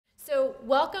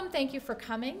welcome, thank you for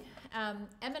coming.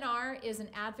 M&R is an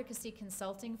advocacy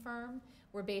consulting firm.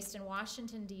 We're based in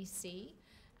Washington, D.C.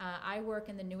 I work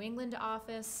in the New England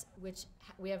office, which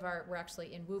we're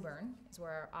actually in Woburn, is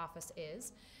where our office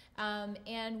is.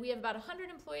 And we have about 100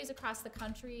 employees across the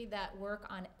country that work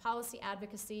on policy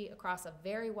advocacy across a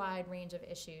very wide range of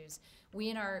issues.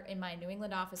 In my New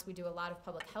England office, we do a lot of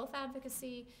public health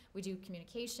advocacy, we do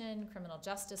communication, criminal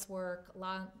justice work, a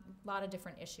lot of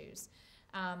different issues.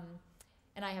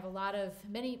 And I have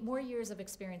many more years of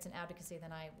experience in advocacy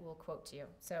than I will quote to you,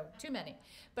 so too many.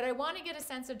 But I want to get a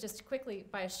sense of, just quickly,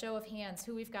 by a show of hands,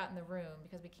 who we've got in the room,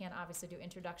 because we can't obviously do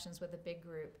introductions with a big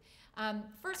group.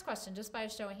 First question, just by a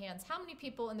show of hands, how many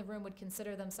people in the room would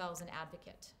consider themselves an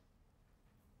advocate?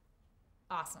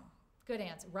 Awesome, good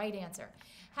answer, right answer.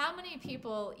 How many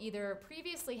people either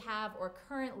previously have or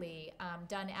currently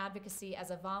done advocacy as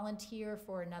a volunteer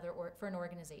for for an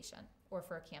organization or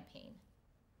for a campaign?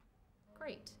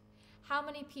 Great. How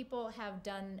many people have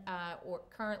done or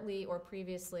currently or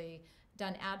previously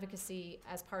done advocacy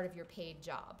as part of your paid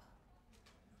job?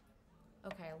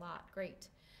 Okay, a lot, great.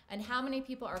 And how many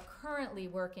people are currently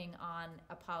working on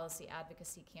a policy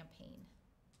advocacy campaign?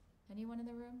 Anyone in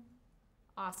the room?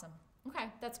 Awesome. Okay,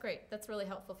 that's great. That's really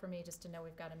helpful for me just to know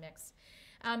we've got a mix.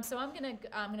 So I'm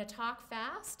gonna talk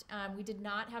fast. We did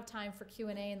not have time for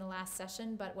Q&A in the last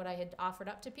session, but what I had offered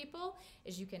up to people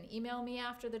is you can email me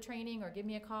after the training or give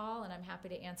me a call, and I'm happy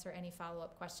to answer any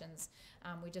follow-up questions.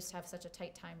 We just have such a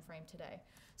tight time frame today.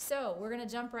 So we're gonna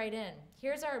jump right in.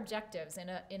 Here's our objectives. In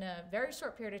a very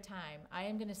short period of time, I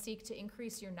am gonna seek to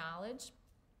increase your knowledge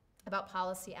about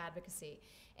policy advocacy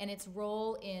and its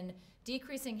role in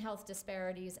decreasing health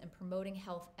disparities and promoting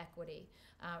health equity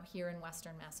here in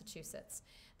Western Massachusetts.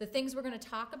 The things we're going to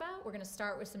talk about, we're going to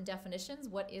start with some definitions.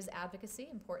 What is advocacy?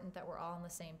 Important that we're all on the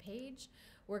same page.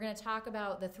 We're going to talk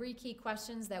about the 3 key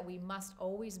questions that we must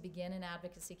always begin an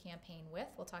advocacy campaign with.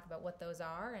 We'll talk about what those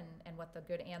are and what the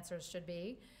good answers should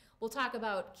be. We'll talk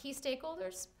about key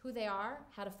stakeholders, who they are,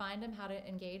 how to find them, how to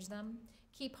engage them,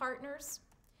 key partners,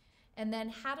 and then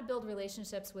how to build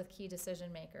relationships with key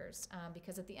decision makers,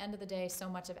 because at the end of the day, so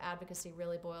much of advocacy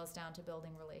really boils down to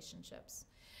building relationships.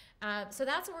 So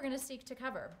that's what we're going to seek to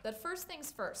cover. But first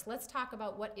things first, let's talk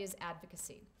about what is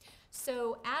advocacy.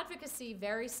 So advocacy,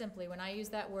 very simply, when I use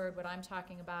that word, what I'm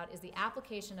talking about is the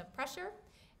application of pressure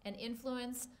and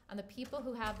influence on the people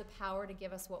who have the power to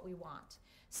give us what we want.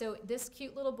 So this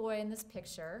cute little boy in this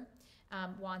picture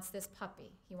wants this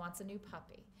puppy. He wants a new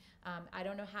puppy. I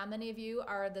don't know how many of you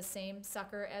are the same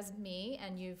sucker as me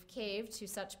and you've caved to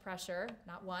such pressure,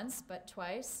 not once, but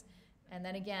twice, and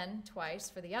then again twice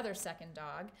for the other second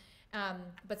dog.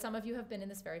 But some of you have been in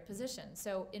this very position.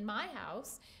 So in my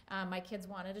house, my kids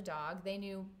wanted a dog. They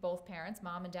knew, both parents,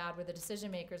 mom and dad, were the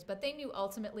decision makers, but they knew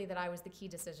ultimately that I was the key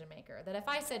decision maker, that if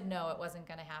I said no, it wasn't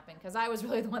going to happen, because I was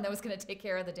really the one that was going to take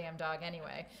care of the damn dog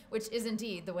anyway, which is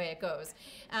indeed the way it goes.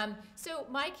 So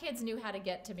my kids knew how to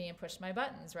get to me and push my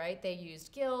buttons, right? They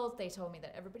used guilt. They told me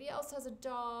that everybody else has a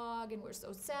dog and we're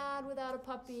so sad without a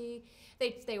puppy.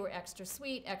 They were extra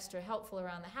sweet, extra helpful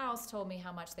around the house, told me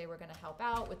how much they were going to help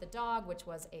out with the dog, which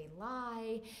was a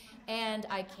lie, and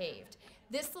I caved.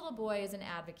 This little boy is an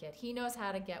advocate. He knows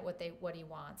how to get what he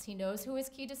wants. He knows who his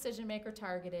key decision maker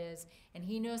target is, and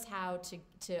he knows how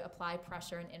to apply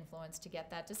pressure and influence to get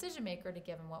that decision maker to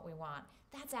give him what we want.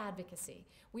 That's advocacy.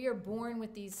 We are born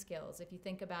with these skills. If you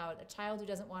think about a child who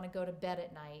doesn't want to go to bed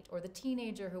at night, or the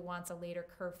teenager who wants a later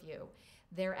curfew,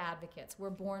 they're advocates. We're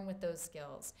born with those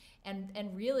skills. And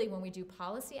really, when we do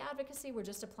policy advocacy, we're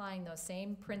just applying those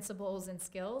same principles and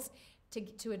skills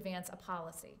to advance a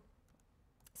policy.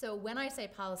 So when I say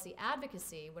policy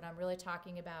advocacy, what I'm really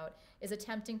talking about is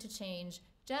attempting to change,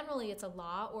 generally it's a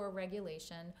law or a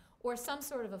regulation, or some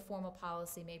sort of a formal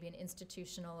policy, maybe an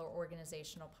institutional or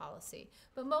organizational policy.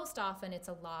 But most often it's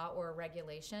a law or a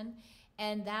regulation,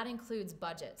 and that includes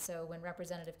budget. So when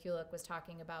Representative Kulik was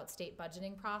talking about state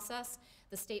budgeting process,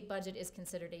 the state budget is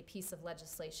considered a piece of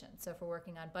legislation. So if we're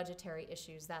working on budgetary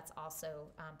issues, that's also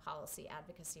policy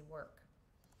advocacy work.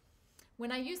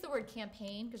 When I use the word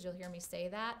campaign, because you'll hear me say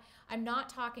that, I'm not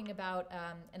talking about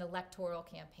an electoral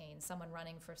campaign, someone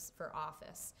running for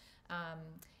office.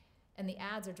 And the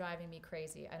ads are driving me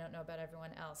crazy. I don't know about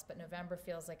everyone else, but November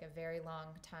feels like a very long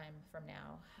time from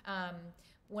now.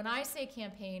 When I say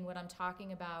campaign, what I'm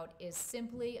talking about is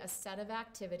simply a set of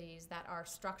activities that are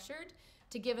structured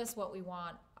to give us what we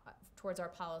want towards our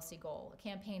policy goal. A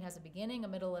campaign has a beginning, a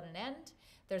middle, and an end.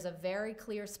 There's a very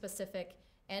clear, specific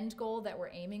end goal that we're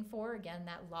aiming for, again,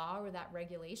 that law or that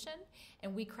regulation,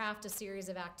 and we craft a series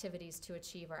of activities to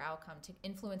achieve our outcome, to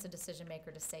influence a decision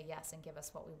maker to say yes and give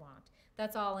us what we want.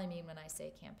 That's all I mean when I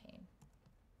say campaign.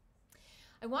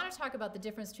 I want to talk about the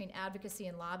difference between advocacy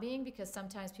and lobbying because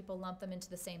sometimes people lump them into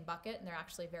the same bucket and they're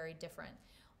actually very different.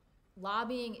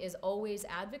 Lobbying is always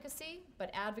advocacy, but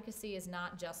advocacy is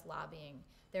not just lobbying.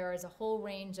 There is a whole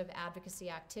range of advocacy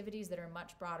activities that are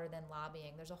much broader than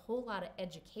lobbying. There's a whole lot of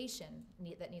education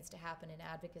that needs to happen in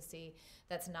advocacy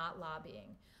that's not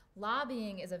lobbying.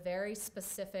 Lobbying is a very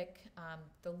specific,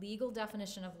 the legal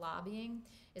definition of lobbying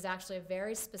is actually a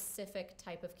very specific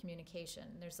type of communication.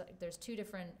 There's two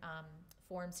different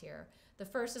forms here. The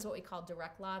first is what we call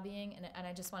direct lobbying, and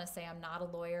I just want to say I'm not a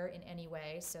lawyer in any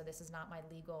way, so this is not my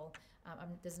legal,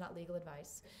 this is not legal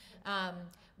advice.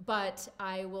 But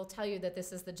I will tell you that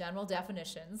this is the general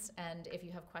definitions, and if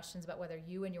you have questions about whether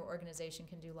you and your organization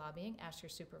can do lobbying, ask your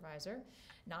supervisor,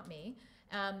 not me.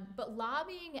 But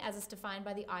lobbying, as it's defined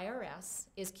by the IRS,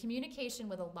 is communication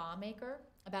with a lawmaker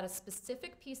about a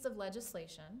specific piece of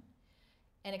legislation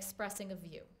and expressing a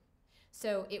view.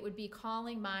 So it would be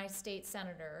calling my state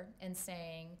senator and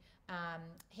saying,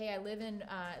 hey, I live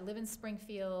in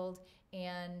Springfield,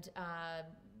 and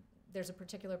there's a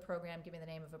particular program. Give me the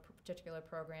name of a particular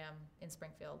program in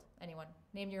Springfield. Anyone?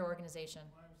 Name your organization.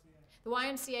 The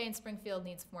YMCA in Springfield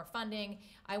needs more funding.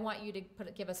 I want you to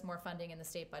give us more funding in the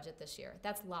state budget this year.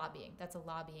 That's lobbying. That's a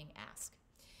lobbying ask.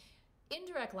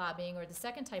 Indirect lobbying, or the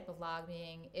second type of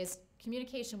lobbying, is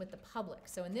communication with the public.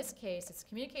 So in this case, it's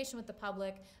communication with the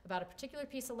public about a particular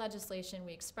piece of legislation.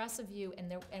 We express a view,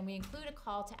 and we include a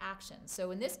call to action. So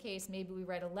in this case, maybe we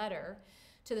write a letter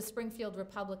to the Springfield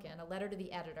Republican, a letter to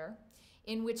the editor,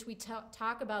 in which we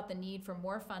talk about the need for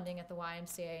more funding at the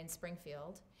YMCA in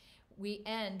Springfield. We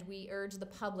urge the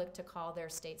public to call their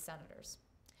state senators.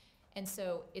 And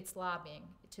so it's lobbying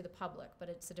to the public, but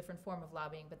it's a different form of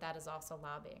lobbying, but that is also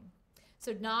lobbying.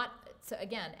 So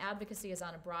again, advocacy is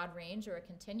on a broad range or a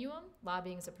continuum.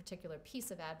 Lobbying is a particular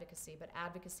piece of advocacy, but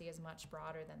advocacy is much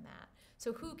broader than that.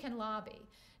 So who can lobby?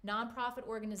 Nonprofit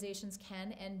organizations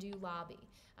can and do lobby.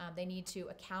 They need to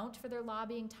account for their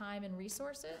lobbying time and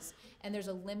resources, and there's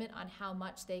a limit on how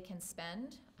much they can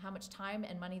spend, how much time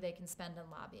and money they can spend on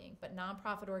lobbying. But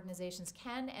nonprofit organizations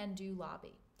can and do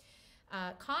lobby.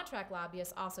 Contract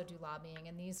lobbyists also do lobbying,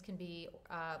 and these can be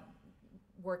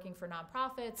working for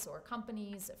nonprofits or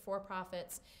companies,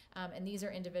 for-profits, and these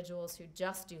are individuals who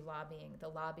just do lobbying, the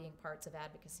lobbying parts of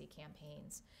advocacy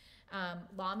campaigns.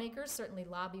 Lawmakers certainly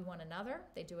lobby one another.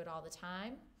 They do it all the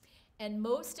time. And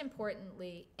most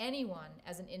importantly, anyone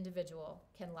as an individual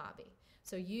can lobby.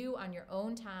 So you, on your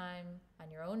own time,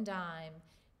 on your own dime,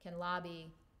 can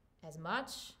lobby as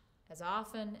much, as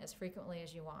often, as frequently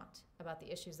as you want about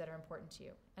the issues that are important to you,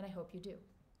 and I hope you do.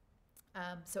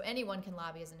 So anyone can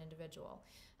lobby as an individual.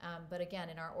 But again,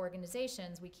 in our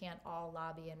organizations, we can't all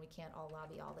lobby, and we can't all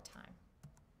lobby all the time.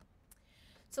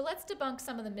 So let's debunk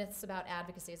some of the myths about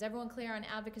advocacy. Is everyone clear on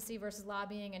advocacy versus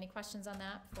lobbying? Any questions on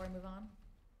that before I move on?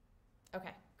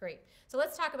 Okay, great. So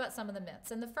let's talk about some of the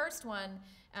myths. And the first one,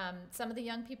 some of the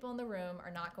young people in the room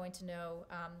are not going to know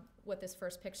what this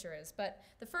first picture is. But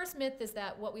the first myth is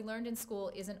that what we learned in school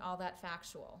isn't all that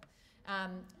factual.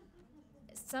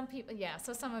 Some people, yeah,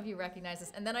 so some of you recognize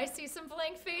this. And then I see some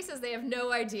blank faces. They have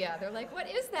no idea. They're like, what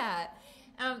is that?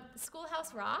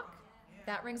 Schoolhouse Rock?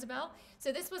 That rings a bell?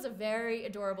 So this was a very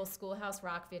adorable Schoolhouse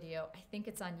Rock video. I think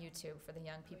it's on YouTube for the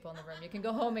young people in the room. You can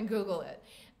go home and Google it.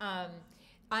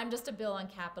 I'm just a bill on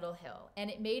Capitol Hill. And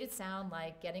it made it sound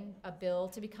like getting a bill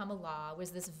to become a law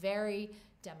was this very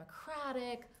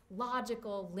democratic,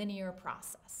 logical, linear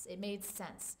process. It made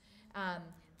sense.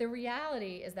 The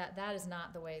reality is that that is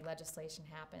not the way legislation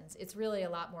happens. It's really a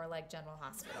lot more like General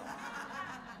Hospital.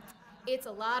 It's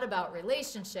a lot about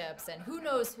relationships and who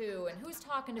knows who and who's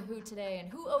talking to who today and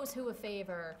who owes who a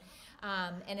favor.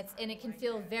 And it can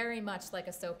feel very much like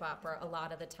a soap opera a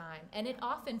lot of the time. And it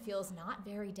often feels not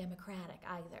very democratic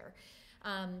either.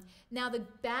 Now, the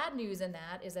bad news in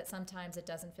that is that sometimes it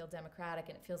doesn't feel democratic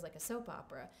and it feels like a soap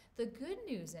opera. The good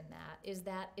news in that is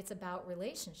that it's about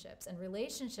relationships, and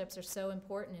relationships are so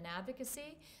important in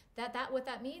advocacy that what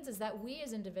that means is that we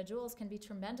as individuals can be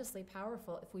tremendously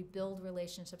powerful if we build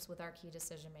relationships with our key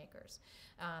decision makers.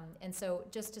 And so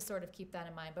just to sort of keep that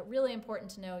in mind, but really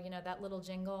important to know, you know, that little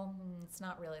jingle, it's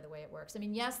not really the way it works. I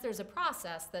mean, yes, there's a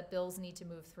process that bills need to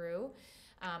move through,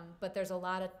 but there's a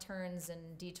lot of turns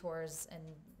and detours and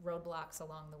roadblocks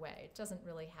along the way. It doesn't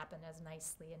really happen as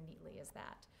nicely and neatly as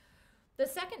that. The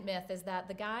second myth is that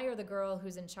the guy or the girl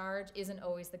who's in charge isn't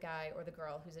always the guy or the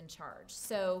girl who's in charge.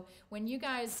 So when you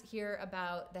guys hear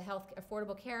about the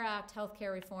Affordable Care Act,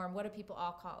 healthcare reform, what do people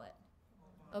all call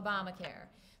it? Obamacare.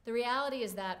 The reality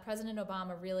is that President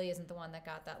Obama really isn't the one that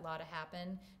got that law to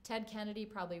happen. Ted Kennedy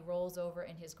probably rolls over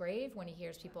in his grave when he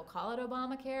hears people call it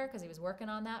Obamacare, because he was working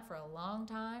on that for a long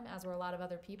time, as were a lot of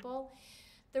other people.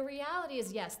 The reality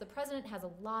is, yes, the president has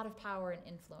a lot of power and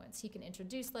influence. He can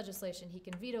introduce legislation, he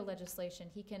can veto legislation,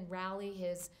 he can rally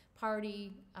his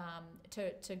party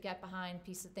to get behind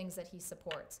things that he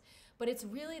supports. But it's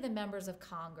really the members of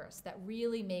Congress that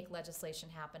really make legislation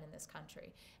happen in this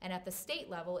country. And at the state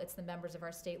level, it's the members of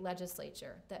our state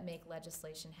legislature that make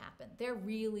legislation happen. They're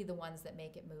really the ones that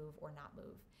make it move or not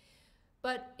move.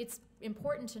 But it's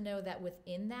important to know that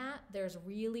within that, there's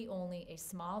really only a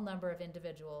small number of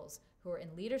individuals who are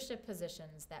in leadership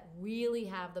positions that really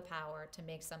have the power to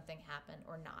make something happen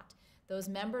or not. Those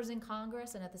members in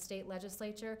Congress and at the state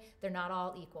legislature, they're not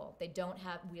all equal. They don't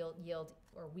have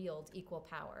wield equal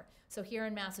power. So here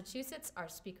in Massachusetts, our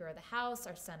Speaker of the House,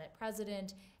 our Senate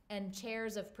President, and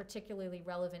chairs of particularly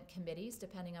relevant committees,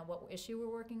 depending on what issue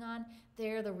we're working on,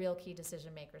 they're the real key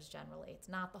decision makers generally. It's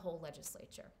not the whole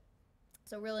legislature.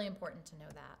 So really important to know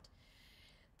that.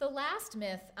 The last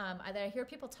myth that I hear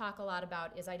people talk a lot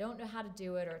about is I don't know how to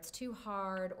do it, or it's too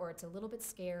hard, or it's a little bit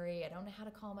scary. I don't know how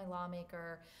to call my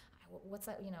lawmaker. What's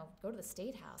that, go to the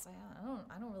State House.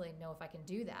 I don't really know if I can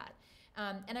do that.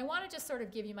 And I want to just sort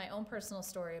of give you my own personal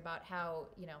story about how,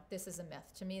 this is a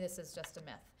myth. To me, this is just a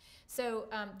myth. So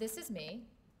this is me.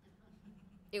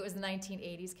 It was the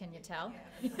 1980s, can you tell?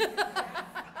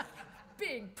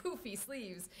 Big poofy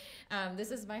sleeves.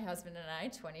 This is my husband and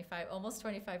I, almost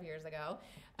 25 years ago,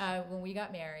 when we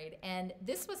got married. And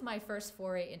this was my first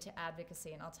foray into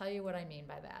advocacy, and I'll tell you what I mean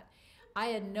by that. I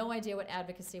had no idea what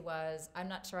advocacy was. I'm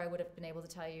not sure I would have been able to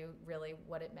tell you really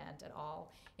what it meant at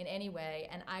all in any way.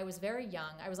 And I was very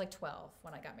young. I was like 12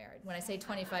 when I got married. When I say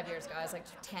 25 years ago, I was like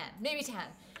 10, maybe 10.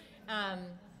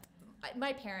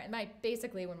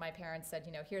 Basically when my parents said,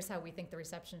 here's how we think the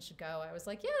reception should go, I was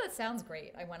like, yeah, that sounds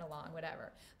great. I went along,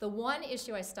 whatever. The one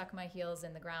issue I stuck my heels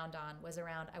in the ground on was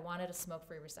around, I wanted a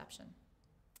smoke-free reception.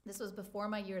 This was before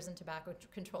my years in tobacco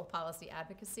control policy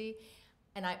advocacy,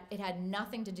 and it had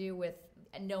nothing to do with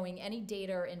knowing any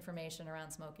data or information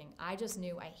around smoking. I just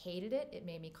knew I hated it. It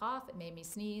made me cough, it made me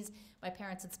sneeze. My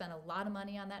parents had spent a lot of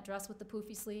money on that dress with the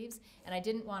poofy sleeves, and I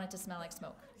didn't want it to smell like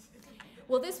smoke.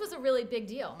 Well, this was a really big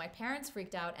deal. My parents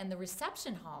freaked out, and the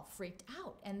reception hall freaked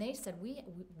out. And they said, we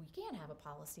can't have a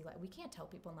policy we can't tell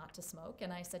people not to smoke.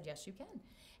 And I said, yes, you can.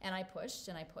 And I pushed,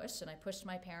 and I pushed, and I pushed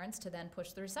my parents to then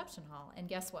push the reception hall. And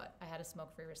guess what? I had a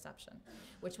smoke-free reception,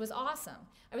 which was awesome.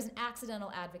 I was an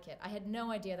accidental advocate. I had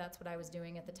no idea that's what I was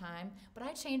doing at the time, but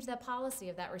I changed that policy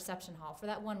of that reception hall for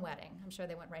that one wedding. I'm sure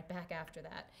they went right back after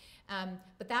that.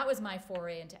 But that was my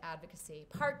foray into advocacy.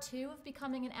 Part 2 of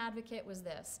becoming an advocate was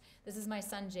this. This is my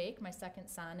son Jake, my second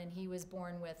son, and he was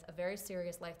born with a very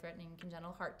serious life-threatening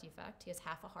congenital heart defect. He has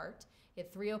half a heart. He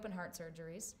had 3 open heart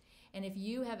surgeries. And if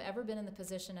you have ever been in the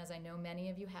position, as I know many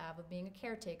of you have, of being a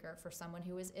caretaker for someone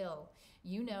who is ill,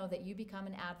 you know that you become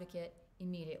an advocate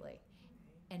immediately.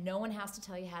 And no one has to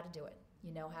tell you how to do it.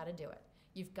 You know how to do it.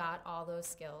 You've got all those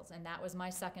skills. And that was my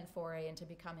second foray into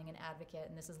becoming an advocate.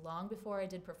 And this is long before I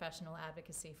did professional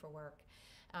advocacy for work.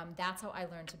 That's how I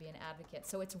learned to be an advocate.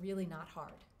 So it's really not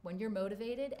hard. When you're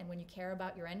motivated and when you care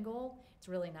about your end goal, it's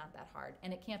really not that hard.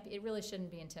 And it really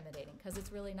shouldn't be intimidating, because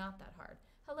it's really not that hard.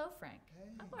 Hello, Frank. Hey,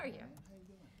 how are you? Man, how you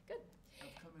doing? Good. I'm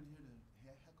coming here to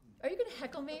heckle you. Are you going to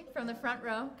heckle me from the front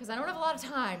row? Because I don't have a lot of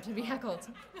time to be heckled.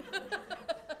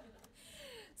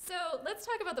 So let's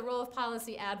talk about the role of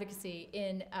policy advocacy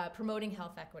in promoting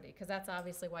health equity, because that's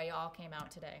obviously why you all came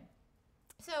out today.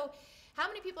 So how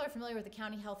many people are familiar with the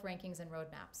county health rankings and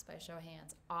roadmaps, by a show of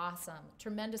hands? Awesome.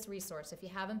 Tremendous resource. If you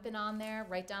haven't been on there,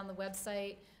 write down the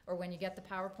website, or when you get the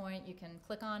PowerPoint, you can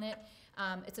click on it.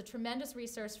 It's a tremendous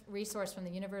resource from the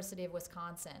University of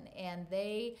Wisconsin, and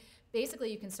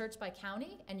basically you can search by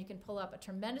county, and you can pull up a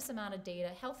tremendous amount of data,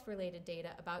 health-related data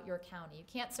about your county. You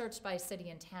can't search by city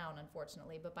and town,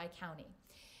 unfortunately, but by county.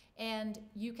 And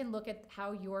you can look at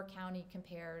how your county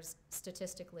compares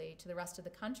statistically to the rest of the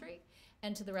country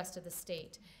and to the rest of the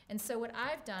state. And so what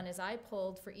I've done is I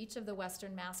pulled for each of the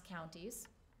Western Mass counties,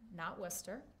 not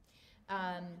Worcester,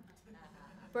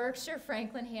 Berkshire,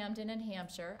 Franklin, Hampden, and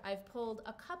Hampshire. I've pulled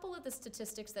a couple of the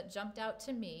statistics that jumped out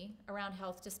to me around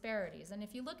health disparities. And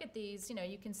if you look at these,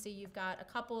 you can see you've got a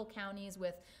couple counties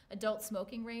with adult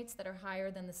smoking rates that are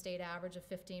higher than the state average of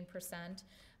 15%.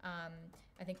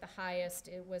 I think the highest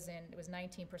it was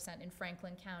 19% in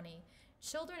Franklin County.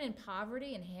 Children in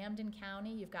poverty in Hampden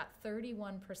County, you've got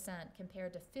 31%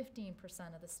 compared to 15%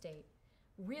 of the state.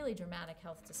 Really dramatic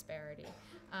health disparity.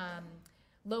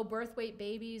 Low birth weight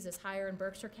babies is higher in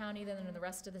Berkshire County than in the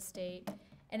rest of the state.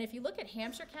 And if you look at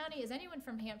Hampshire County, is anyone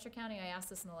from Hampshire County? I asked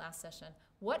this in the last session.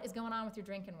 What is going on with your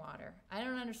drinking water? I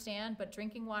don't understand, but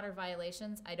drinking water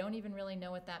violations, I don't even really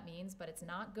know what that means, but it's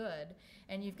not good.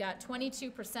 And you've got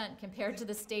 22% compared to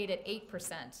the state at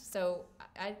 8%. So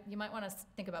you might want to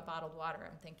think about bottled water,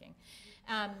 I'm thinking.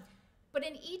 But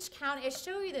in each county, I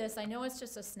show you this, I know it's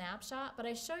just a snapshot, but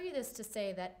I show you this to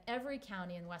say that every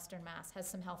county in Western Mass has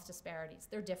some health disparities.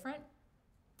 They're different,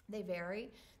 they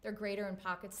vary, they're greater in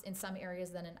pockets in some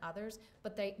areas than in others,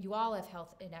 but you all have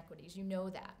health inequities, you know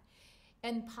that.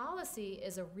 And policy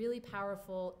is a really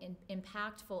powerful,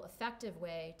 impactful, effective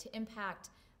way to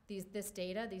impact this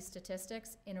data, these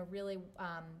statistics, in a really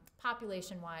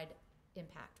population-wide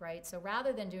impact, right? So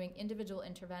rather than doing individual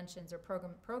interventions or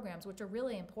programs, which are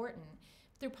really important,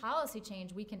 through policy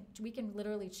change, we can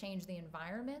literally change the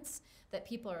environments that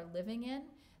people are living in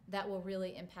that will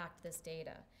really impact this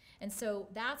data. And so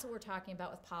that's what we're talking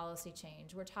about with policy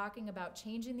change. We're talking about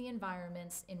changing the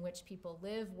environments in which people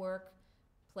live, work,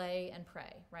 play, and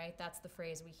pray, right? That's the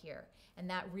phrase we hear. And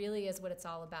that really is what it's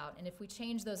all about. And if we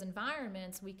change those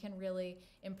environments, we can really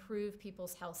improve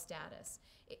people's health status.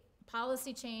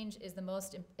 Policy change is the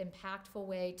most impactful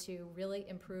way to really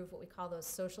improve what we call those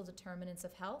social determinants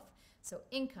of health. So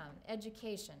income,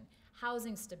 education,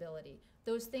 housing stability,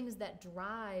 those things that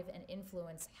drive and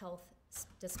influence health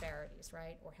disparities,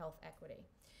 right, or health equity.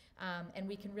 And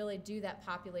we can really do that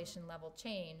population level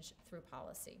change through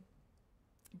policy.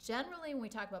 Generally, when we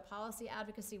talk about policy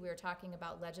advocacy, we are talking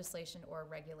about legislation or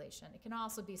regulation. It can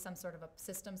also be some sort of a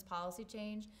systems policy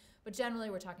change, but generally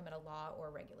we're talking about a law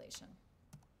or regulation.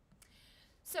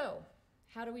 So,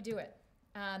 how do we do it?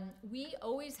 We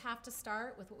always have to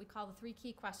start with what we call the 3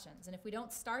 key questions. And if we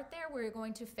don't start there, we're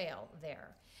going to fail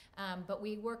there. But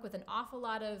we work with an awful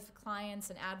lot of clients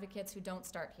and advocates who don't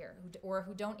start here, or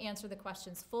who don't answer the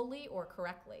questions fully or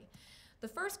correctly. The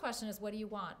first question is, what do you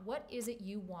want? What is it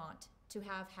you want to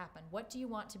have happen? What do you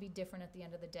want to be different at the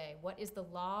end of the day? What is the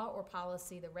law or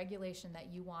policy, the regulation that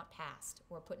you want passed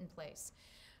or put in place?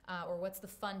 Or what's the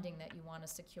funding that you want to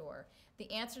secure? The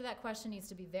answer to that question needs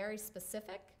to be very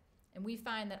specific, and we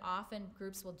find that often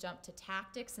groups will jump to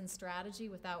tactics and strategy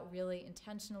without really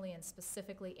intentionally and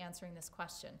specifically answering this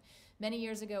question. Many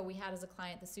years ago, we had as a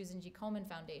client the Susan G. Komen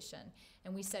Foundation,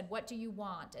 and we said, what do you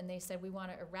want? And they said, we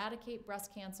want to eradicate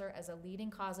breast cancer as a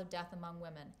leading cause of death among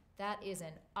women. That is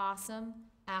an awesome,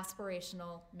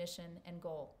 aspirational mission and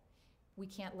goal. We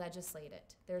can't legislate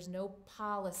it. There's no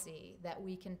policy that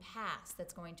we can pass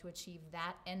that's going to achieve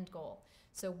that end goal.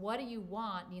 So what do you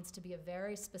want needs to be a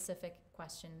very specific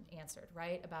question answered,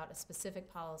 right? About a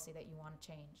specific policy that you want to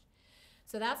change.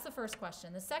 So that's the first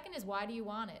question. The second is, why do you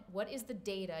want it? What is the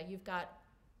data? You've got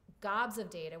gobs of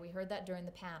data. We heard that during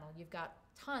the panel. You've got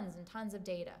tons and tons of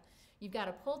data. You've got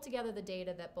to pull together the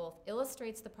data that both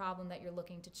illustrates the problem that you're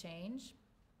looking to change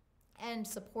and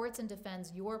supports and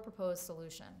defends your proposed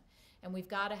solution. And we've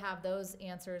got to have those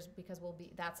answers because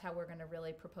that's how we're going to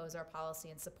really propose our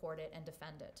policy and support it and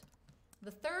defend it.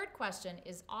 The third question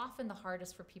is often the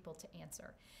hardest for people to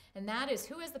answer, and that is,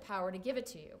 who has the power to give it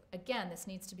to you? Again, this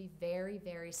needs to be very,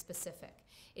 very specific.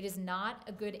 It is not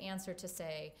a good answer to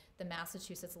say the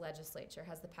Massachusetts legislature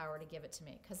has the power to give it to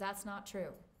me, because that's not true.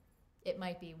 It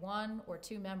might be 1 or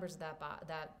 2 members of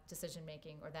that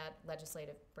decision-making or that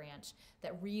legislative branch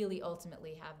that really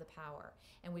ultimately have the power.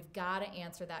 And we've got to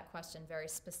answer that question very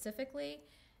specifically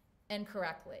and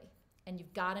correctly. And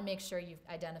you've got to make sure you've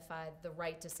identified the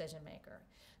right decision maker.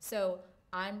 So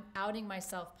I'm outing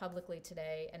myself publicly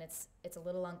today, and it's a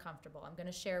little uncomfortable. I'm going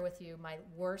to share with you my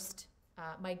worst,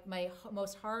 my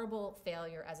most horrible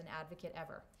failure as an advocate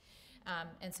ever.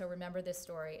 And so remember this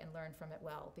story and learn from it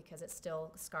well, because it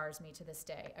still scars me to this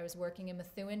day. I was working in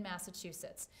Methuen,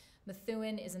 Massachusetts.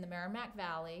 Methuen is in the Merrimack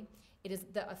Valley.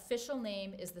 The official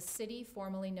name is the city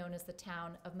formerly known as the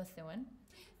town of Methuen.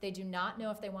 They do not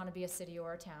know if they want to be a city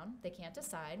or a town. They can't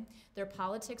decide. Their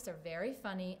politics are very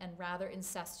funny and rather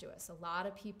incestuous. A lot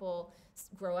of people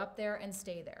grow up there and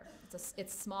stay there.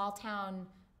 It's small town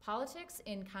politics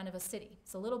in kind of a city.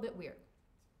 It's a little bit weird.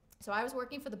 So I was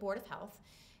working for the Board of Health,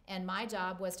 and my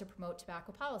job was to promote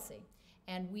tobacco policy.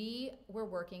 And we were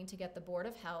working to get the Board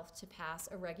of Health to pass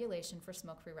a regulation for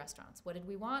smoke-free restaurants. What did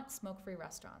we want? Smoke-free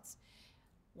restaurants.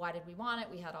 Why did we want it?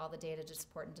 We had all the data to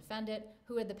support and defend it.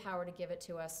 Who had the power to give it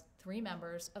to us? 3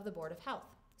 members of the Board of Health.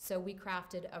 So we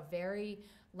crafted a very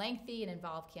lengthy and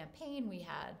involved campaign. We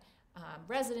had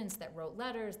residents that wrote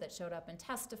letters, that showed up and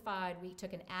testified. We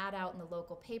took an ad out in the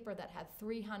local paper that had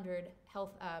 300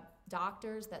 health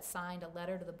doctors that signed a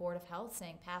letter to the Board of Health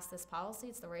saying, pass this policy,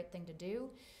 it's the right thing to do.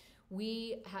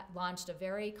 We launched a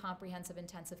very comprehensive,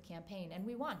 intensive campaign, and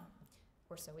we won,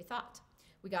 or so we thought.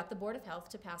 We got the Board of Health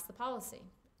to pass the policy,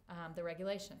 the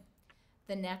regulation.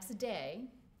 The next day,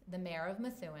 the mayor of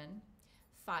Methuen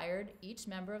fired each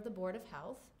member of the Board of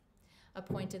Health,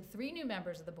 appointed 3 new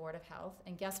members of the Board of Health,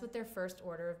 and guess what their first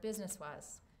order of business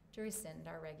was? To rescind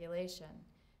our regulation.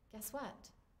 Guess what?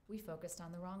 We focused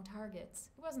on the wrong targets.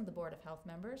 It wasn't the Board of Health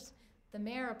members. The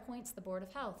mayor appoints the Board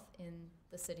of Health in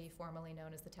the city formerly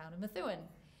known as the town of Methuen.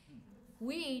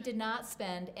 We did not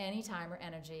spend any time or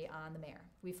energy on the mayor.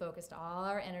 We focused all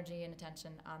our energy and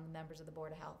attention on the members of the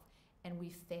Board of Health, and we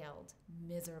failed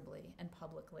miserably and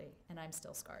publicly, and I'm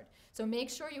still scarred. So make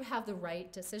sure you have the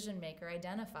right decision maker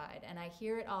identified, and I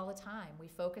hear it all the time. We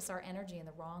focus our energy in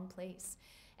the wrong place.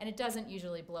 And it doesn't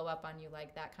usually blow up on you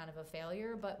like that kind of a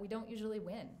failure, but we don't usually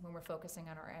win when we're focusing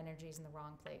on our energies in the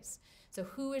wrong place. So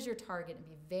who is your target? And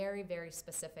be very, very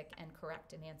specific and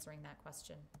correct in answering that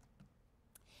question.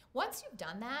 Once you've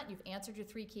done that, you've answered your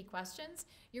 3 key questions,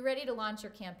 you're ready to launch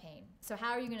your campaign. So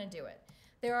how are you going to do it?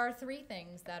 There are 3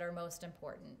 things that are most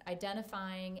important: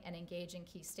 identifying and engaging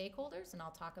key stakeholders, and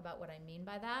I'll talk about what I mean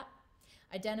by that,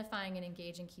 identifying and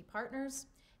engaging key partners,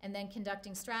 and then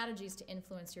conducting strategies to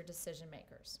influence your decision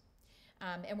makers.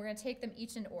 And we're going to take them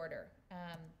each in order.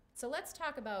 So let's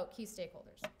talk about key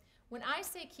stakeholders. When I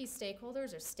say key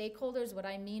stakeholders or stakeholders, what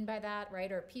I mean by that,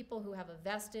 right, are people who have a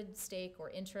vested stake or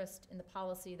interest in the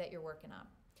policy that you're working on.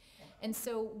 And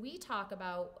so we talk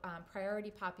about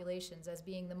priority populations as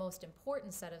being the most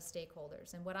important set of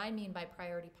stakeholders. And what I mean by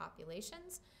priority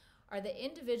populations are the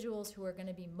individuals who are going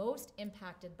to be most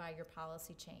impacted by your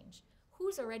policy change.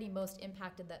 Who's already most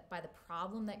impacted by the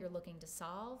problem that you're looking to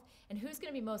solve, and who's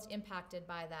going to be most impacted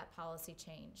by that policy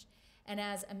change. And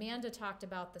as Amanda talked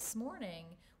about this morning,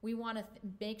 we want to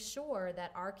make sure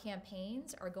that our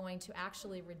campaigns are going to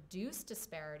actually reduce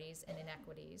disparities and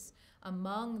inequities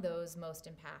among those most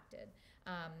impacted.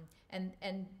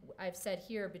 And I've said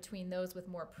here between those with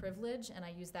more privilege, and I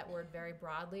use that word very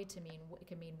broadly to mean, it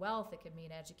could mean wealth, it could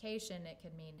mean education, it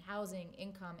could mean housing,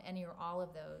 income, any or all of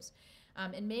those.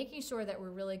 And making sure that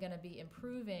we're really going to be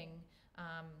improving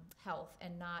health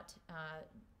and not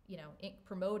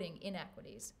promoting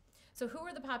inequities. So who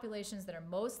are the populations that are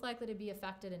most likely to be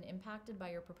affected and impacted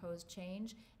by your proposed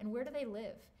change, and where do they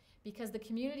live? Because the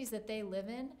communities that they live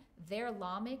in, their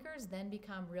lawmakers then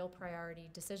become real priority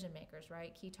decision makers,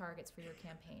 right? Key targets for your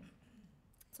campaign.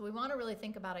 So we want to really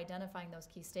think about identifying those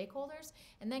key stakeholders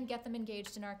and then get them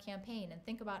engaged in our campaign, and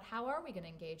think about how are we going to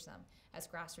engage them as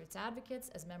grassroots advocates,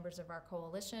 as members of our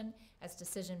coalition, as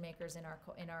decision makers in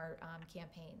our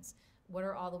campaigns. What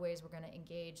are all the ways we're going to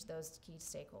engage those key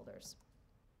stakeholders?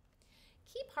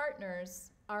 Key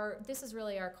partners this is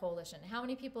really our coalition. How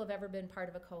many people have ever been part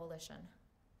of a coalition?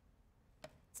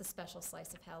 It's a special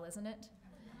slice of hell, isn't it?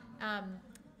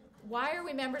 Why are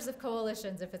we members of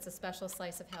coalitions if it's a special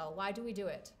slice of hell? Why do we do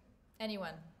it?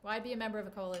 Anyone? Why be a member of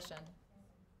a coalition?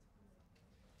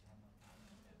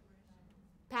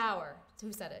 Power.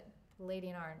 Who said it? The lady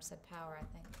in orange said power, I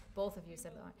think. Both of you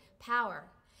said power.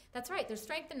 That's right, there's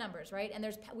strength in numbers, right? And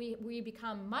we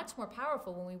become much more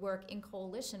powerful when we work in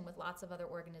coalition with lots of other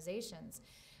organizations.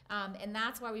 And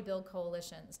that's why we build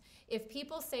coalitions. If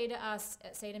people say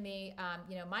to me,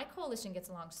 my coalition gets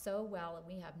along so well and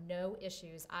we have no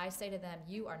issues, I say to them,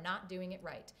 you are not doing it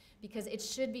right. Because it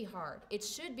should be hard. It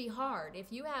should be hard.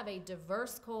 If you have a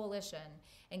diverse coalition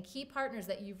and key partners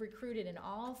that you've recruited in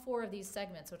all 4 of these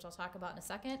segments, which I'll talk about in a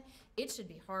second, it should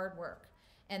be hard work.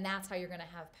 And that's how you're going to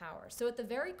have power. So at the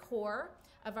very core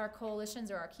of our coalitions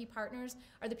or our key partners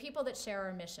are the people that share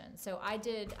our mission. So I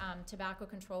did tobacco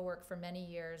control work for many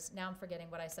years. Now I'm forgetting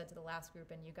what I said to the last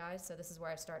group and you guys, so this is where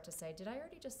I start to say, did I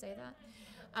already just say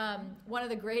that? One of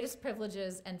the greatest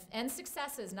privileges and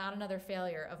successes, not another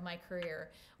failure, of my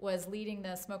career was leading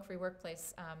the Smoke-Free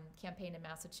Workplace campaign in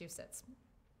Massachusetts.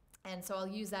 And so I'll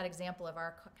use that example of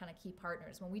our kind of key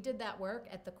partners. When we did that work,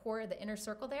 at the core of the inner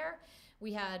circle there,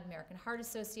 we had American Heart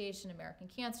Association, American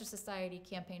Cancer Society,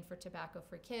 Campaign for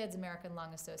Tobacco-Free Kids, American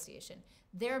Lung Association.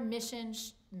 Their mission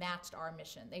matched our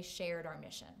mission. They shared our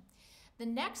mission. The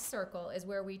next circle is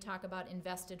where we talk about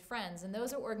invested friends, and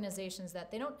those are organizations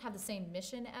that they don't have the same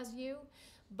mission as you,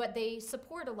 but they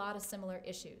support a lot of similar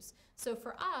issues. So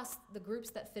for us, the groups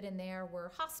that fit in there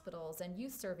were hospitals and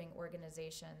youth-serving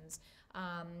organizations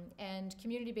and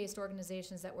community-based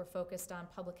organizations that were focused on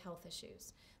public health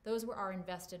issues. Those were our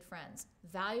invested friends,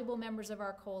 valuable members of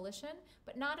our coalition,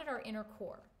 but not at our inner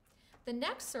core. The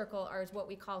next circle is what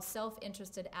we call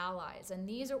self-interested allies, and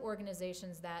these are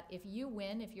organizations that if you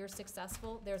win, if you're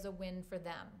successful, there's a win for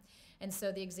them. And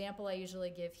so the example I usually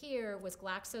give here was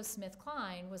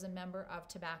GlaxoSmithKline was a member of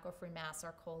Tobacco Free Mass,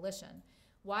 our coalition.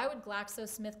 Why would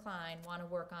GlaxoSmithKline want to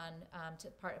work on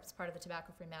as part of the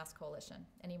Tobacco-Free Mass Coalition?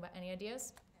 Any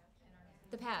ideas?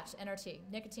 The patch, NRT,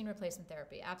 nicotine replacement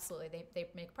therapy, absolutely. They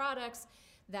make products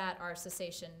that are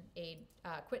cessation aid,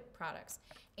 quit products.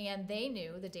 And they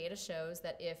knew, the data shows,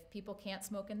 that if people can't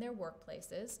smoke in their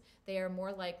workplaces, they are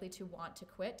more likely to want to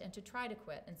quit and to try to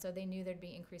quit. And so they knew there'd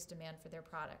be increased demand for their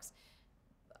products.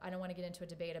 I don't want to get into a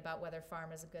debate about whether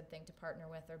pharma is a good thing to partner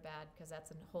with or bad, because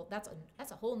that's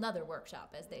a whole nother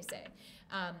workshop, as they say.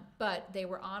 But they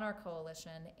were on our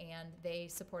coalition, and they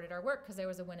supported our work because there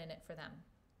was a win in it for them.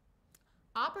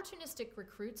 Opportunistic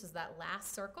recruits is that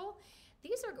last circle.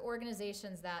 These are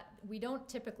organizations that we don't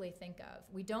typically think of.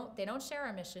 They don't share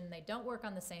our mission, they don't work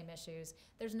on the same issues.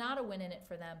 There's not a win in it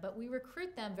for them, but we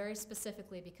recruit them very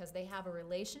specifically because they have a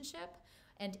relationship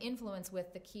and influence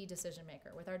with the key decision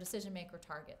maker, with our decision maker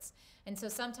targets. And so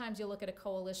sometimes you'll look at a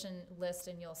coalition list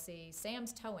and you'll see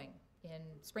Sam's Towing in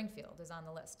Springfield is on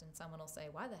the list, and someone will say,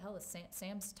 why the hell is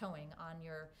Sam's Towing on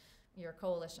your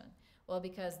coalition? Well,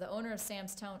 because the owner of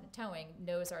Sam's Towing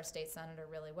knows our state senator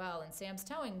really well, and Sam's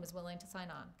Towing was willing to sign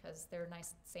on because they're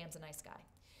nice. Sam's a nice guy.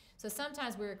 So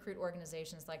sometimes we recruit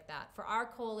organizations like that. For our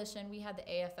coalition, we had the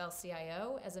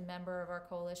AFL-CIO as a member of our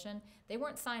coalition. They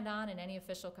weren't signed on in any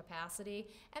official capacity,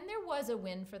 and there was a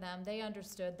win for them. They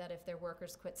understood that if their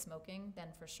workers quit smoking, then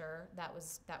for sure that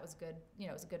was good. You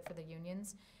know, it was good for the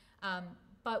unions.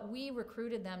 But we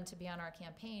recruited them to be on our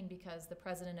campaign because the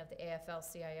president of the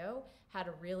AFL-CIO had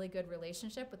a really good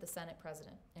relationship with the Senate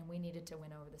president, and we needed to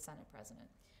win over the Senate president.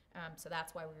 So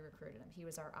that's why we recruited him. He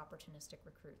was our opportunistic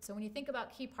recruit. So when you think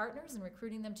about key partners and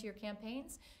recruiting them to your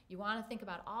campaigns, you want to think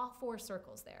about all four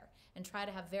circles there and try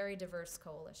to have very diverse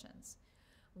coalitions.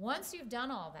 Once you've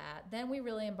done all that, then we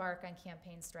really embark on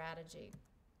campaign strategy.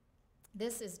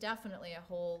 This is definitely a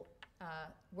whole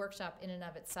workshop in and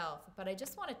of itself, but I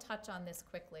just want to touch on this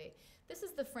quickly. This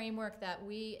is the framework that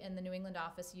we in the New England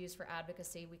office use for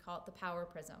advocacy. We call it the Power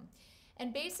Prism.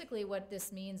 And basically what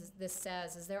this means, this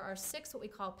says, is there are 6 what we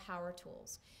call power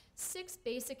tools. 6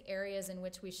 basic areas in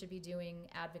which we should be doing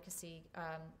advocacy,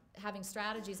 having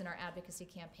strategies in our advocacy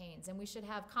campaigns. And we should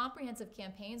have comprehensive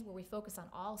campaigns where we focus on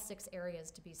all 6 areas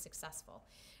to be successful.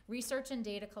 Research and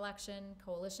data collection,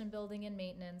 coalition building and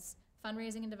maintenance,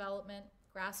 fundraising and development,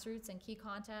 grassroots and key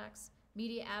contacts,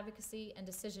 media advocacy, and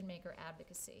decision maker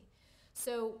advocacy.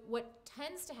 So what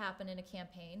tends to happen in a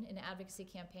campaign, in advocacy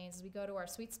campaigns, is we go to our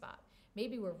sweet spot.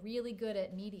 Maybe we're really good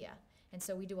at media, and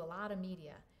so we do a lot of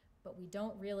media, but we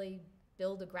don't really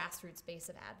build a grassroots base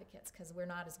of advocates because we're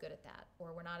not as good at that,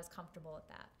 or we're not as comfortable at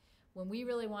that. When we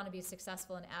really want to be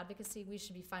successful in advocacy, we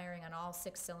should be firing on all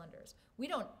 6 cylinders.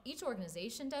 Each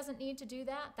organization doesn't need to do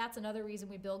that. That's another reason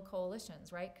we build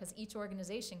coalitions, right? Because each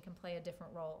organization can play a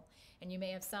different role. And you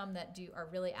may have some that are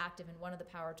really active in one of the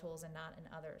power tools and not in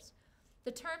others.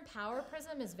 The term power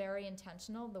prism is very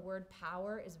intentional. The word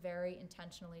power is very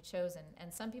intentionally chosen,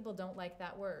 and some people don't like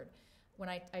that word. When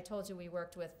I told you we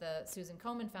worked with the Susan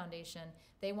Komen Foundation,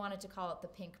 they wanted to call it the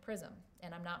pink prism,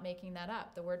 and I'm not making that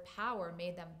up. The word power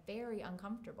made them very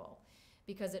uncomfortable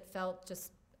because it felt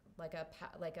just like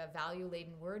a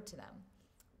value-laden word to them.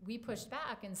 We pushed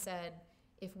back and said,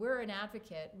 if we're an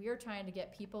advocate, we are trying to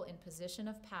get people in position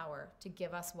of power to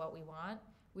give us what we want.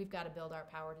 We've got to build our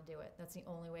power to do it. That's the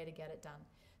only way to get it done.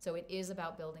 So it is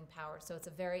about building power. So it's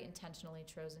a very intentionally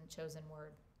chosen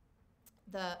word.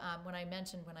 When I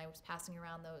mentioned when I was passing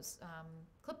around those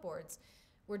clipboards,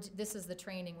 this is the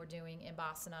training we're doing in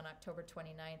Boston on October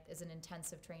 29th, is an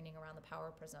intensive training around the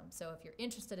Power Prism. So if you're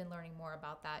interested in learning more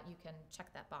about that, you can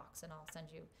check that box and I'll send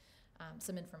you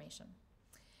some information.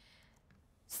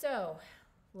 So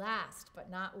last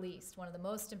but not least, one of the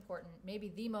most important,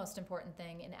 maybe the most important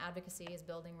thing in advocacy is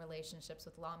building relationships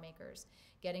with lawmakers,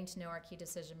 getting to know our key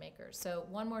decision makers. So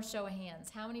one more show of hands.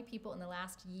 How many people in the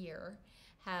last year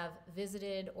have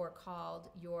visited or called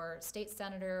your state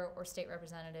senator or state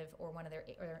representative or one of their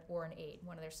or an aide,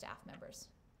 one of their staff members?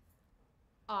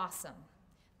 Awesome.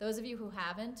 Those of you who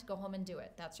haven't, go home and do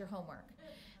it. That's your homework.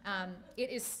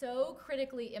 It is so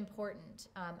critically important.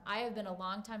 I have been a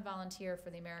longtime volunteer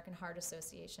for the American Heart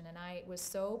Association, and I was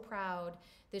so proud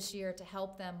this year to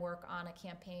help them work on a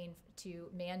campaign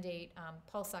to mandate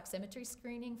pulse oximetry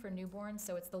screening for newborns.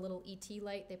 So it's the little ET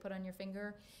light they put on your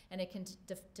finger, and it can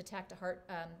detect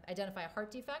identify a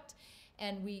heart defect.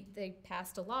 And they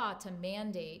passed a law to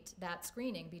mandate that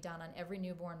screening be done on every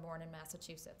newborn born in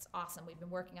Massachusetts. Awesome. We've been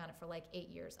working on it for like 8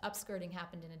 years. Upskirting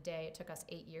happened in a day. It took us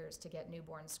 8 years to get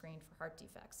newborns screened for heart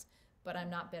defects. But I'm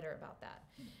not bitter about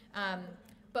that.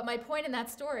 But my point in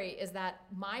that story is that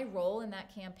my role in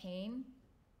that campaign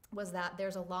was that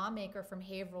there's a lawmaker from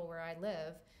Haverhill, where I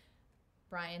live,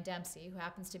 Brian Dempsey, who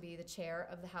happens to be the chair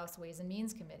of the House Ways and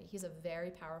Means Committee. He's a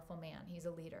very powerful man. He's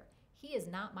a leader. He is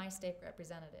not my state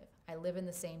representative. I live in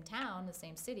the same town, the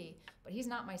same city, but he's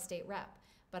not my state rep.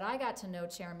 But I got to know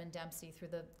Chairman Dempsey through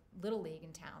the Little League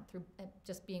in town, through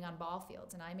just being on ball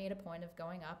fields. And I made a point of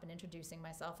going up and introducing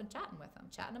myself and chatting with him,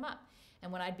 chatting him up.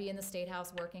 And when I'd be in the State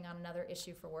House working on another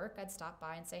issue for work, I'd stop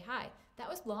by and say hi. That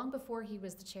was long before he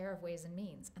was the chair of Ways and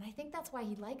Means. And I think that's why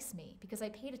he likes me, because I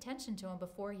paid attention to him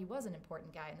before he was an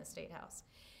important guy in the State House.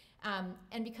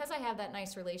 And because I have that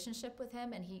nice relationship with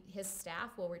him, and his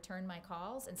staff will return my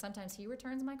calls, and sometimes he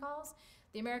returns my calls,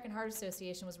 the American Heart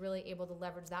Association was really able to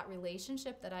leverage that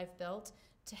relationship that I've built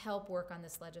to help work on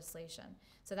this legislation.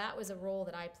 So that was a role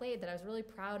that I played that I was really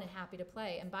proud and happy to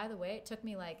play. And by the way, it took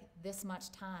me like this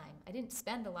much time. I didn't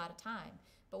spend a lot of time,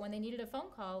 but when they needed a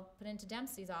phone call put into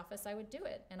Dempsey's office, I would do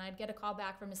it. And I'd get a call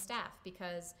back from his staff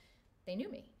because they knew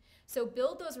me. So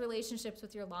build those relationships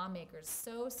with your lawmakers.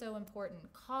 So, so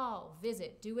important. Call,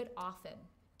 visit, do it often.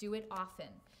 Do it often.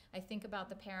 I think about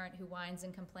the parent who whines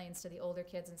and complains to the older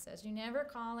kids and says, you never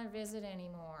call or visit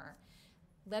anymore.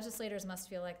 Legislators must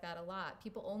feel like that a lot.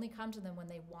 People only come to them when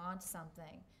they want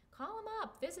something. Call them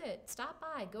up, visit, stop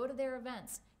by, go to their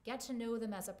events, get to know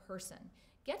them as a person.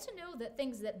 Get to know the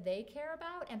things that they care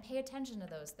about and pay attention to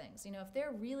those things. You know, if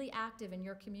they're really active in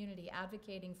your community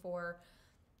advocating for,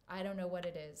 I don't know what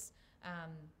it is,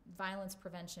 violence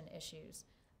prevention issues,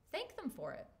 thank them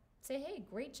for it. Say, hey,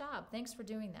 great job, thanks for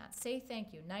doing that. Say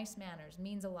thank you, nice manners,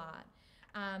 means a lot.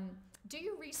 Do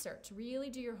your research,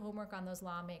 really do your homework on those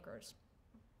lawmakers.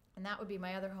 And that would be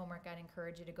my other homework I'd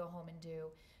encourage you to go home and do.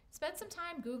 Spend some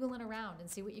time Googling around and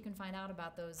see what you can find out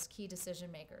about those key decision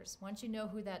makers. Once you know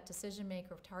who that decision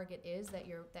maker target is that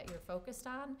you're focused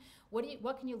on,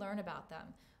 what can you learn about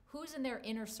them? Who's in their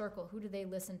inner circle? Who do they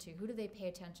listen to? Who do they pay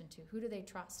attention to? Who do they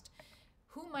trust?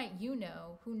 Who might you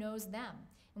know who knows them?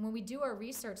 And when we do our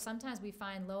research, sometimes we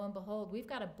find, lo and behold, we've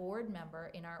got a board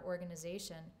member in our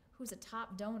organization who's a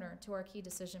top donor to our key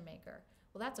decision maker.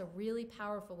 Well, that's a really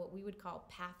powerful, what we would call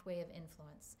pathway of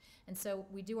influence. And so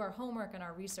we do our homework and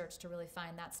our research to really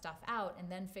find that stuff out and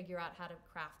then figure out how to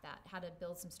craft that, how to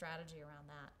build some strategy around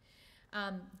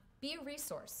that. Be a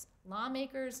resource.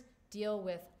 Lawmakers deal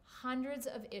with hundreds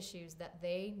of issues that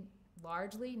they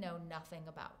largely know nothing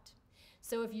about.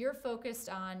 So if you're focused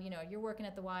on, you're working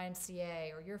at the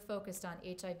YMCA or you're focused on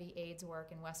HIV/AIDS work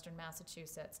in Western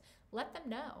Massachusetts, let them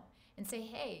know and say,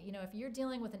 hey, if you're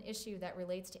dealing with an issue that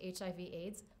relates to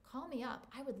HIV/AIDS, call me up.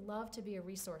 I would love to be a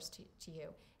resource to you.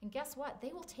 And guess what?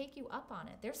 They will take you up on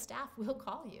it. Their staff will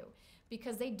call you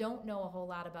because they don't know a whole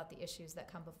lot about the issues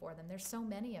that come before them. There's so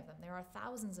many of them. There are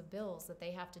thousands of bills that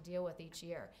they have to deal with each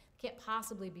year. Can't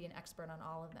possibly be an expert on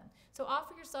all of them. So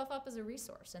offer yourself up as a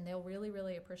resource, and they'll really,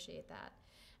 really appreciate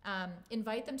that.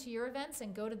 Invite them to your events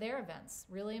and go to their events.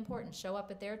 Really important. Show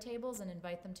up at their tables and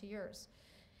invite them to yours.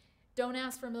 Don't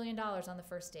ask for $1 million on the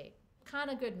first date.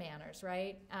 Kind of good manners,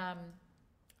 right?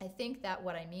 I think that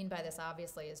what I mean by this,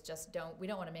 obviously, is we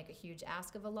don't want to make a huge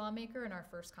ask of a lawmaker in our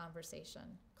first conversation.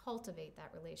 Cultivate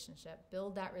that relationship,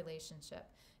 build that relationship.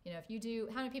 If you do,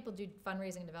 how many people do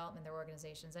fundraising and development in their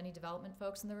organizations? Any development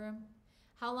folks in the room?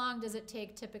 How long does it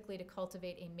take typically to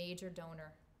cultivate a major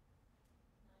donor?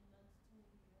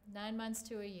 9 months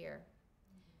to a year.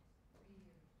 3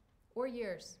 years. Or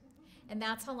years. And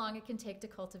that's how long it can take to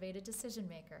cultivate a decision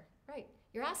maker, right?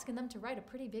 You're asking them to write a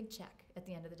pretty big check at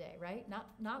the end of the day, right?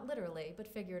 Not literally, but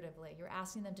figuratively. You're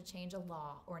asking them to change a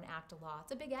law or enact a law.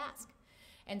 It's a big ask.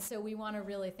 And so we want to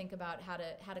really think about how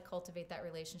to cultivate that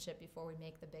relationship before we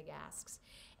make the big asks.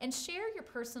 And share your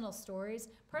personal stories.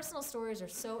 Personal stories are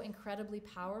so incredibly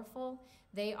powerful.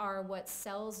 They are what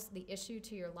sells the issue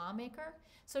to your lawmaker.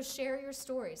 So share your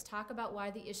stories. Talk about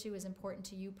why the issue is important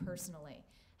to you personally.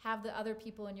 Have the other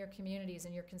people in your communities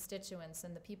and your constituents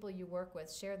and the people you work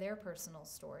with share their personal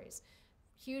stories.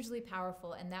 Hugely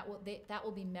powerful, and that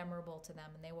will be memorable to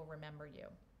them, and they will remember you.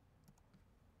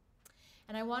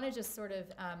 And I want to just sort of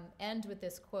end with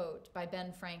this quote by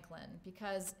Ben Franklin,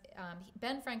 because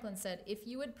Ben Franklin said, if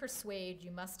you would persuade,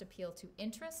 you must appeal to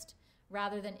interest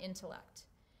rather than intellect.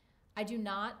 I'm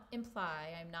not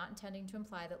intending to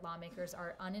imply that lawmakers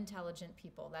are unintelligent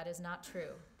people. That is not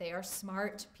true. They are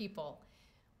smart people.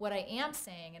 What I am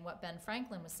saying, and what Ben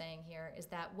Franklin was saying here, is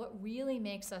that what really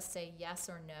makes us say yes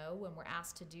or no when we're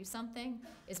asked to do something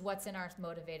is what's in our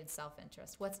motivated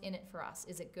self-interest. What's in it for us?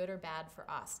 Is it good or bad for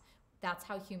us? That's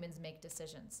how humans make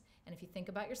decisions. And if you think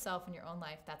about yourself in your own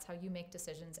life, that's how you make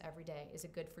decisions every day. Is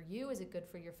it good for you? Is it good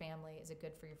for your family? Is it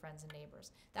good for your friends and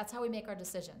neighbors? That's how we make our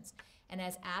decisions. And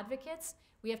as advocates,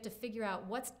 we have to figure out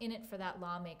what's in it for that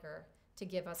lawmaker to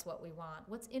give us what we want.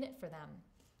 What's in it for them?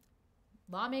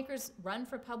 Lawmakers run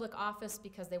for public office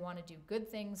because they want to do good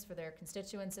things for their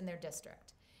constituents in their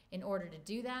district. In order to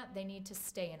do that, they need to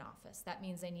stay in office. That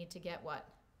means they need to get what?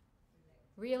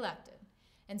 Reelected.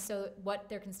 And so what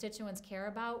their constituents care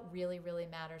about really, really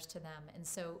matters to them. And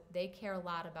so they care a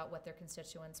lot about what their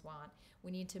constituents want.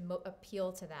 We need to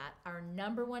appeal to that. Our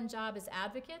number one job as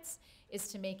advocates is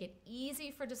to make it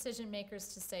easy for decision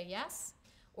makers to say yes,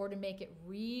 or to make it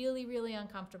really, really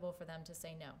uncomfortable for them to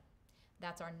say no.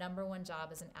 That's our number one job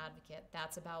as an advocate.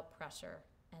 That's about pressure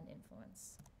and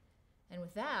influence. And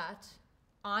with that,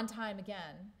 on time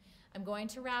again, I'm going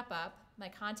to wrap up. My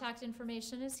contact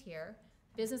information is here.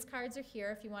 Business cards are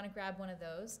here if you want to grab one of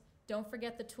those. Don't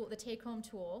forget the tool, the take-home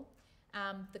tool.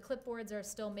 The clipboards are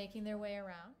still making their way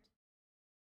around.